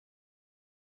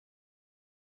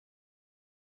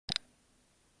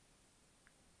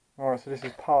Alright, so this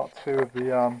is part 2 of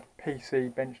the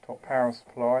PC benchtop power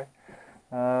supply.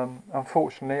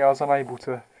 Unfortunately I was unable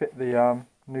to fit the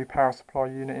new power supply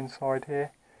unit inside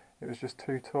here. It was just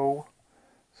too tall.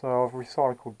 So I've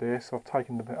recycled this, I've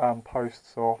taken the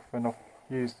posts off and I've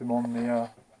used them on the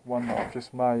one that I've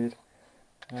just made.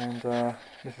 And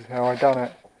this is how I done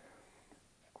it.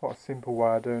 Quite a simple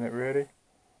way of doing it really.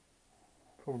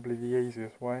 Probably the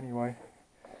easiest way anyway.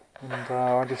 And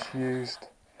I just used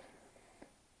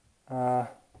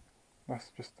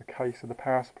that's just the case of the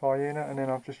power supply unit, and then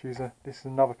I've just used this is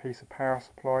another piece of power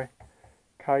supply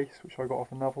case which I got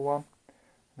off another one,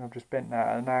 and I've just bent that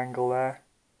at an angle there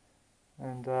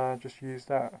and just used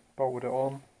that, bolted it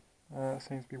on. It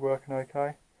seems to be working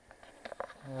okay.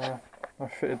 I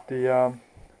fitted the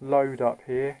load up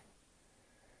here,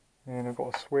 and I've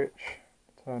got a switch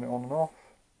to turn it on and off,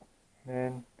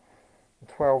 then the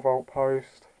 12 volt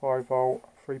post, 5 volt,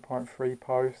 3.3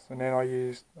 posts, and then I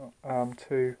used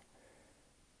two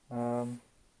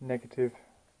negative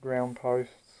ground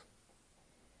posts,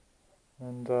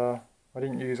 and I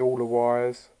didn't use all the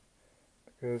wires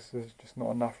because there's just not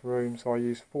enough room, so I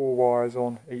used 4 wires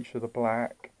on each of the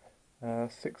black,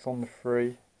 6 on the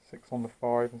 3, 6 on the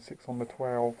 5 and 6 on the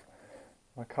 12.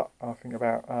 I cut I think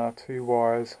about 2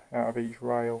 wires out of each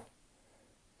rail,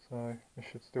 so there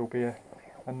should still be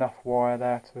enough wire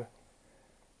there to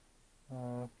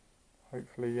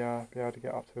hopefully be able to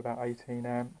get up to about 18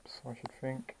 amps, I should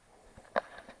think.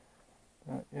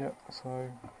 Yeah, so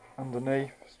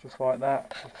underneath it's just like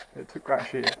that. It took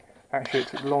actually it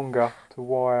took longer to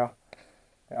wire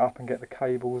it up and get the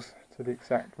cables to the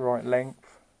exact right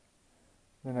length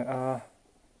than it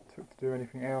took to do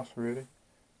anything else really.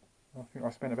 I think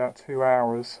I spent about 2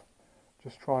 hours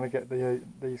just trying to get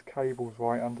these cables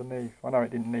right underneath. I know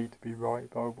it didn't need to be right,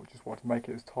 but I just wanted to make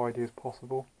it as tidy as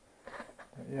possible.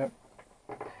 But yep,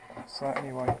 that's that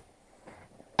anyway.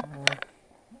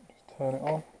 Just turn it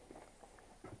on.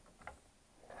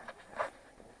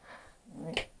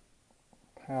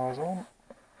 Power's on.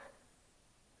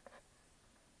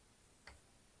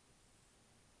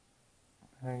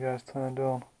 There you go, it's turned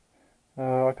on.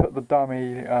 I put the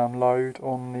dummy load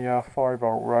on the 5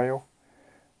 volt rail.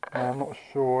 I'm not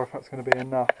sure if that's going to be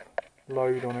enough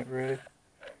load on it really.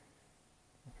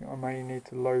 I think I may need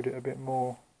to load it a bit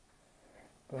more.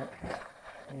 But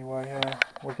anyway,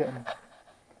 we're getting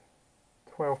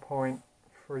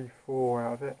 12.34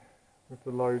 out of it with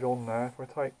the load on there. If I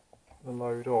take the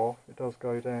load off, it does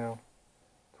go down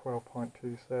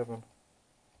 12.27.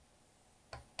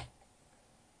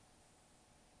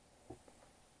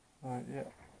 Yeah,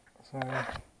 so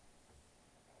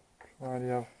try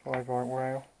the 5 volt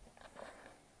rail.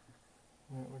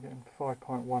 Yeah, we're getting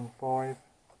 5.15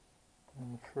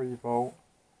 and 3 volt,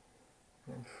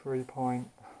 getting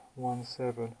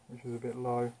 3.17, which is a bit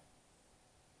low.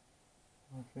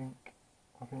 I think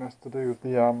that's to do with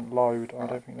the load. I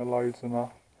don't think the load's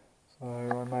enough, so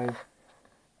I may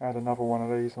add another one of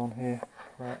these on here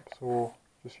perhaps, or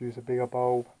just use a bigger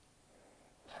bulb.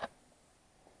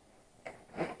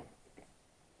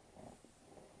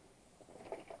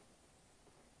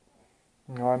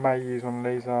 I may use one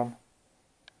of these I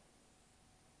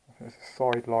think it's a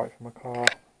side light for my car.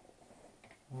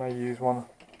 I may use one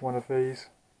of these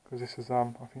because this is I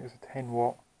think it's a 10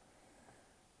 watt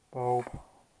bulb.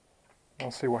 I'll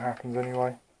see what happens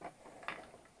anyway.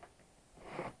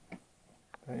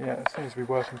 But yeah, it seems to be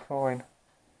working fine,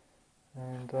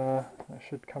 and that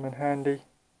should come in handy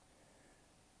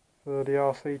for the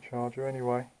RC charger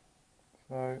anyway.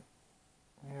 So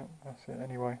yeah, that's it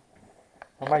anyway.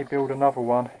 I may build another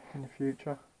one in the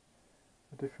future,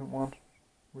 a different one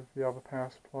with the other power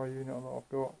supply unit that I've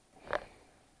got.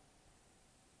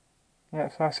 Yeah,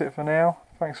 so that's it for now.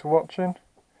 Thanks for watching,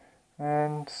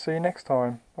 and see you next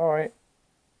time. Alright.